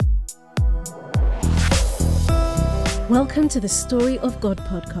Welcome to the Story of God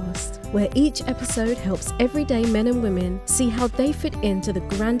podcast, where each episode helps everyday men and women see how they fit into the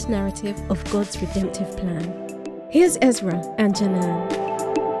grand narrative of God's redemptive plan. Here's Ezra and Janelle.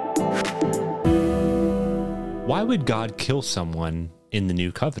 Why would God kill someone in the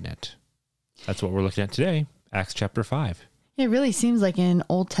new covenant? That's what we're looking at today, Acts chapter 5. It really seems like an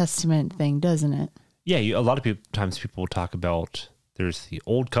Old Testament thing, doesn't it? Yeah, a lot of times people will talk about there's the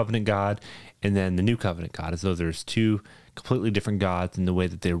Old Covenant God and then the New Covenant God, as though there's two completely different gods in the way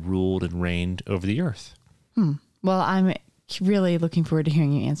that they ruled and reigned over the earth. Well, I'm really looking forward to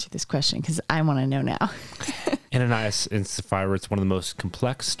hearing you answer this question because I want to know now. Ananias and Sapphira, it's one of the most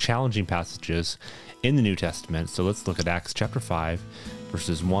complex, challenging passages in the New Testament. So let's look at Acts chapter 5,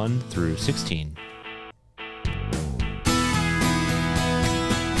 verses 1 through 16.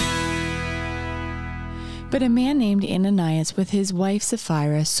 But a man named Ananias with his wife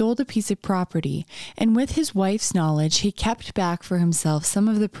Sapphira sold a piece of property, and with his wife's knowledge he kept back for himself some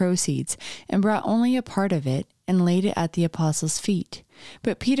of the proceeds and brought only a part of it and laid it at the apostles' feet.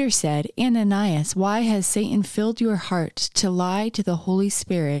 But Peter said, Ananias, why has Satan filled your heart to lie to the Holy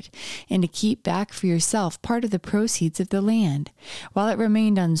Spirit and to keep back for yourself part of the proceeds of the land? While it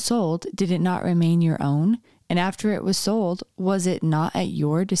remained unsold, did it not remain your own? And after it was sold, was it not at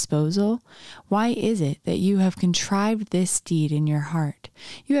your disposal? Why is it that you have contrived this deed in your heart?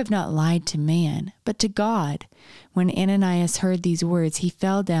 You have not lied to man, but to God. When Ananias heard these words, he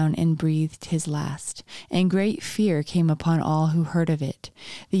fell down and breathed his last, and great fear came upon all who heard of it.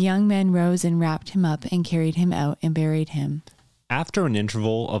 The young men rose and wrapped him up and carried him out and buried him. After an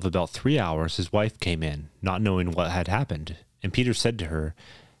interval of about 3 hours, his wife came in, not knowing what had happened. And Peter said to her,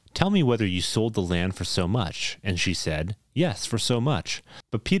 Tell me whether you sold the land for so much. And she said, Yes, for so much.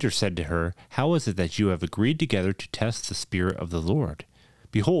 But Peter said to her, How is it that you have agreed together to test the Spirit of the Lord?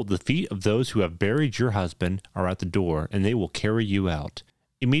 Behold, the feet of those who have buried your husband are at the door, and they will carry you out.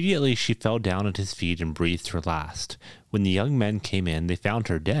 Immediately she fell down at his feet and breathed her last. When the young men came in, they found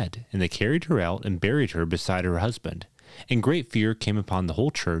her dead, and they carried her out and buried her beside her husband. And great fear came upon the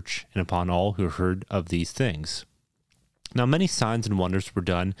whole church and upon all who heard of these things. Now many signs and wonders were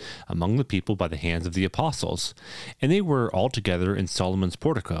done among the people by the hands of the apostles, and they were all together in Solomon's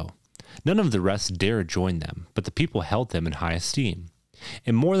portico. None of the rest dared join them, but the people held them in high esteem.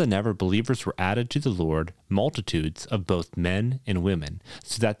 And more than ever believers were added to the Lord, multitudes of both men and women,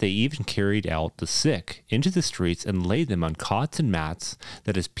 so that they even carried out the sick into the streets and laid them on cots and mats,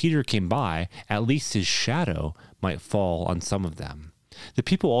 that as Peter came by, at least his shadow might fall on some of them. The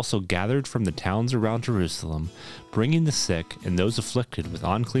people also gathered from the towns around Jerusalem, bringing the sick and those afflicted with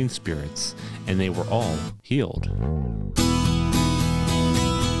unclean spirits, and they were all healed.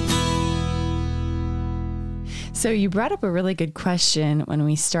 So you brought up a really good question when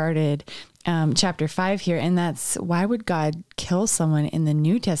we started chapter 5 here, and that's why would God kill someone in the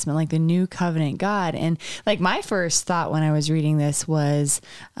New Testament, like the New Covenant God? And like my first thought when I was reading this was,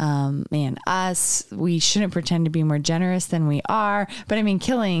 we shouldn't pretend to be more generous than we are. But I mean,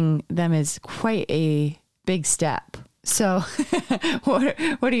 killing them is quite a big step. So what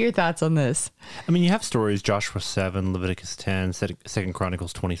are your thoughts on this? I mean, you have stories, Joshua 7, Leviticus 10, 2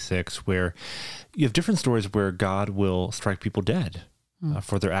 Chronicles 26, where you have different stories where God will strike people dead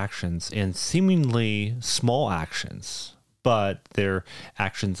for their actions, and seemingly small actions, but they're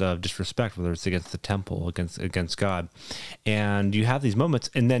actions of disrespect, whether it's against the temple, against God. And you have these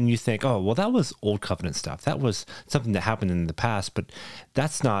moments, and then you think, oh, well, that was Old Covenant stuff. That was something that happened in the past, but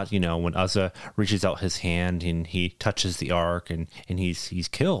that's not, when Uzzah reaches out his hand and he touches the ark and he's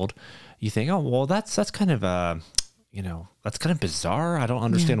killed. You think, oh, well, that's kind of that's kind of bizarre. I don't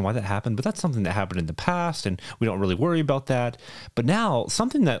understand why that happened, but that's something that happened in the past, and we don't really worry about that. But now,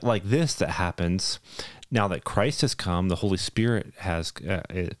 something that like this that happens, now that Christ has come, the Holy Spirit has,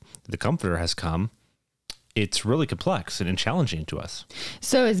 the Comforter has come, it's really complex and challenging to us.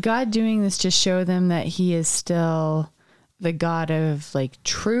 So is God doing this to show them that he is still the God of like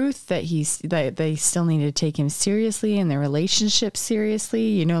truth, that they still need to take him seriously and their relationship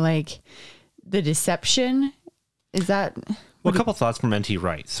seriously, like the deception? Is that... Well, a couple thoughts from N.T.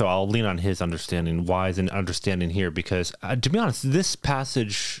 Wright. So I'll lean on his understanding, wise and understanding here, because to be honest, this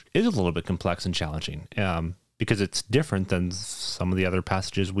passage is a little bit complex and challenging because it's different than some of the other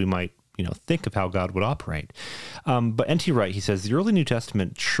passages we might, think of how God would operate. But N.T. Wright, he says, the early New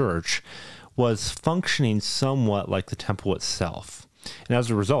Testament church was functioning somewhat like the temple itself. And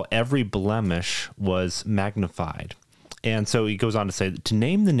as a result, every blemish was magnified. And so he goes on to say that to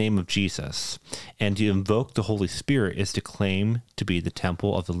name the name of Jesus and to invoke the Holy Spirit is to claim to be the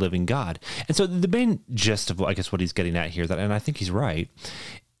temple of the living God. And so the main gist of, I guess, what he's getting at here, and I think he's right,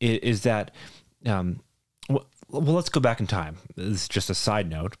 is that well, let's go back in time. This is just a side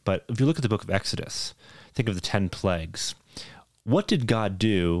note, but if you look at the book of Exodus, think of the 10 plagues. What did God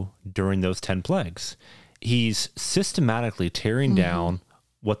do during those 10 plagues? He's systematically tearing down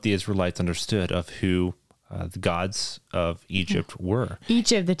what the Israelites understood of who the gods of Egypt were.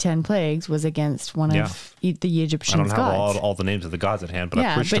 Each of the 10 plagues was against one of the Egyptian gods. I don't have all the names of the gods at hand, but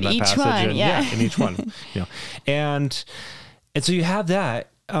I preached in that passage. In each one. And so you have that.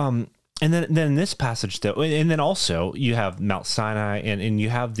 And then in this passage, though, and then also you have Mount Sinai, and you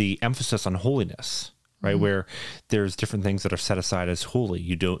have the emphasis on holiness. Right, where there's different things that are set aside as holy.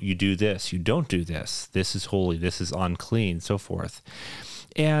 You do this, you don't do this. This is holy, this is unclean, so forth.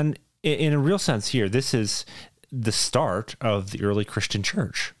 And in a real sense here, this is the start of the early Christian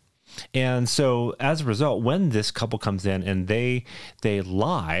church. And so as a result, when this couple comes in and they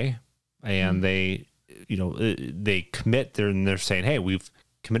lie and they commit, they're saying, hey, we've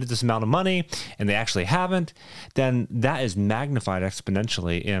committed this amount of money, and they actually haven't, then that is magnified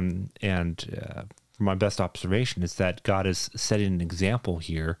exponentially. And my best observation is that God is setting an example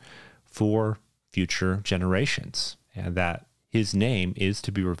here for future generations, and that his name is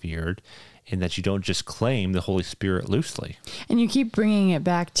to be revered, and that you don't just claim the Holy Spirit loosely. And you keep bringing it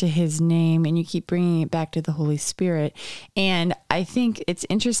back to his name, and you keep bringing it back to the Holy Spirit. And I think it's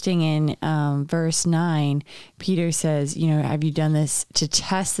interesting in verse 9, Peter says, have you done this to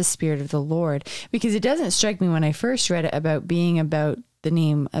test the Spirit of the Lord? Because it doesn't strike me when I first read it about being about the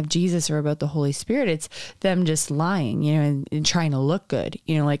name of Jesus or about the Holy Spirit. It's them just lying, and trying to look good,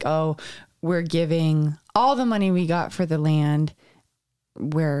 like, oh, we're giving all the money we got for the land,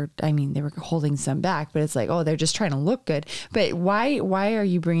 where, they were holding some back, but it's like, oh, they're just trying to look good. But why are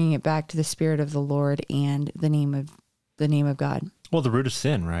you bringing it back to the Spirit of the Lord and the name of God? Well, the root of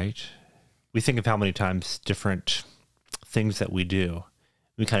sin, right? We think of how many times different things that we do,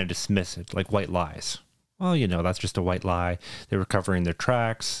 we kind of dismiss it, like white lies. Well, that's just a white lie. They were covering their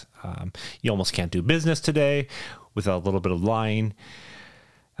tracks. You almost can't do business today without a little bit of lying.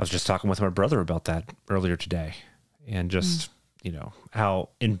 I was just talking with my brother about that earlier today. And just, how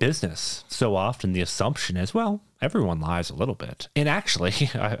in business, so often the assumption is, well, everyone lies a little bit. And actually,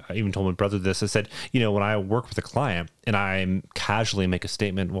 I even told my brother this. I said, when I work with a client and I casually make a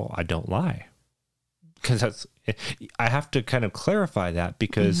statement, well, I don't lie. Because I have to kind of clarify that,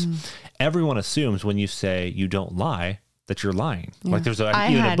 because everyone assumes when you say you don't lie that you're lying. Yeah. Like there's I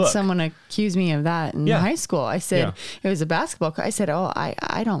even had a book. Someone accuse me of that in high school. I said it was a basketball. I said, oh,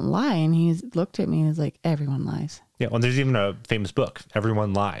 I don't lie, and he looked at me and was like, everyone lies. Yeah, well, there's even a famous book,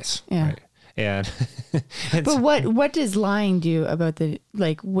 Everyone Lies. Yeah. Right? And but what does lying do about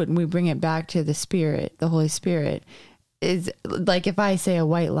when we bring it back to the Spirit, the Holy Spirit, is like if I say a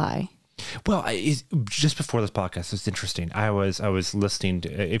white lie. Well, just before this podcast, it's interesting. I was listening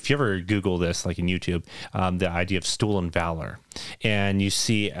to, if you ever Google this, like in YouTube, the idea of stolen valor, and you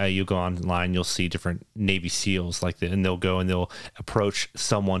see, you go online, you'll see different Navy SEALs and they'll go and they'll approach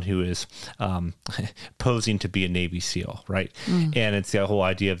someone who is posing to be a Navy SEAL, right? And it's the whole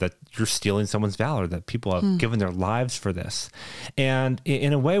idea of that you're stealing someone's valor, that people have given their lives for this. And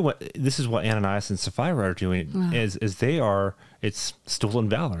in a way, this is what Ananias and Sapphira are doing, is it's stolen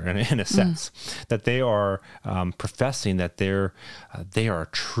valor in a sense, that they are professing that they are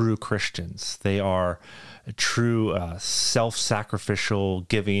true Christians. They are true self-sacrificial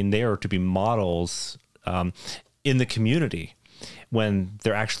giving. They are to be models in the community, when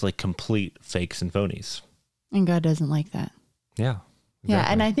they're actually complete fakes and phonies. And God doesn't like that. Yeah. Exactly.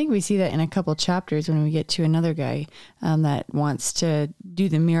 Yeah, and I think we see that in a couple chapters when we get to another guy that wants to do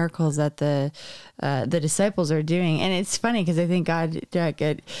the miracles that the disciples are doing. And it's funny because I think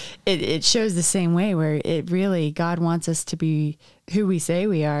it shows the same way, where God wants us to be who we say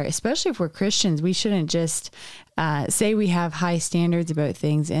we are, especially if we're Christians. We shouldn't just say we have high standards about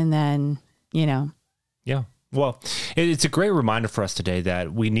things and then, Yeah. Well, it's a great reminder for us today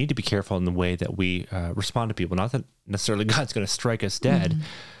that we need to be careful in the way that we respond to people. Not that necessarily God's going to strike us dead,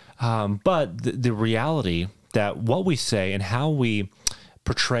 but the reality that what we say and how we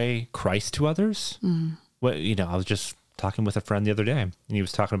portray Christ to others. I was just talking with a friend the other day, and he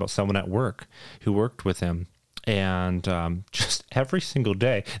was talking about someone at work who worked with him. And just every single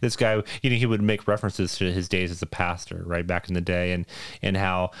day, this guy, he would make references to his days as a pastor, right, back in the day, and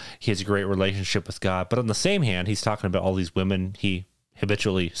how he has a great relationship with God. But on the same hand, he's talking about all these women he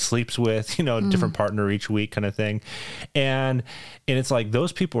habitually sleeps with, a different partner each week kind of thing. And it's like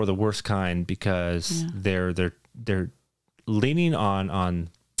those people are the worst kind, because they're leaning on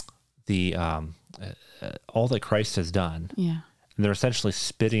the all that Christ has done. Yeah. And they're essentially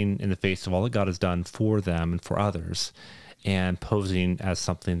spitting in the face of all that God has done for them and for others. and posing as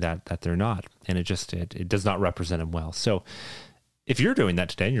something that they're not. And it does not represent them well. So if you're doing that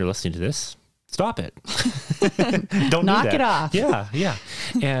today and you're listening to this, stop it. Don't knock do that. it off. Yeah.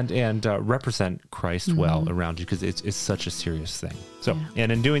 And represent Christ well around you, because it's such a serious thing. So,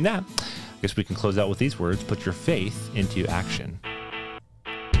 and in doing that, I guess we can close out with these words: put your faith into action.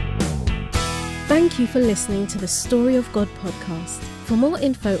 Thank you for listening to the Story of God podcast. For more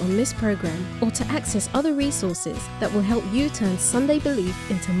info on this program, or to access other resources that will help you turn Sunday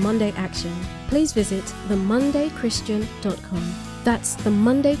belief into Monday action, please visit themondaychristian.com. That's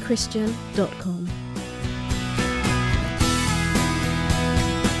themondaychristian.com.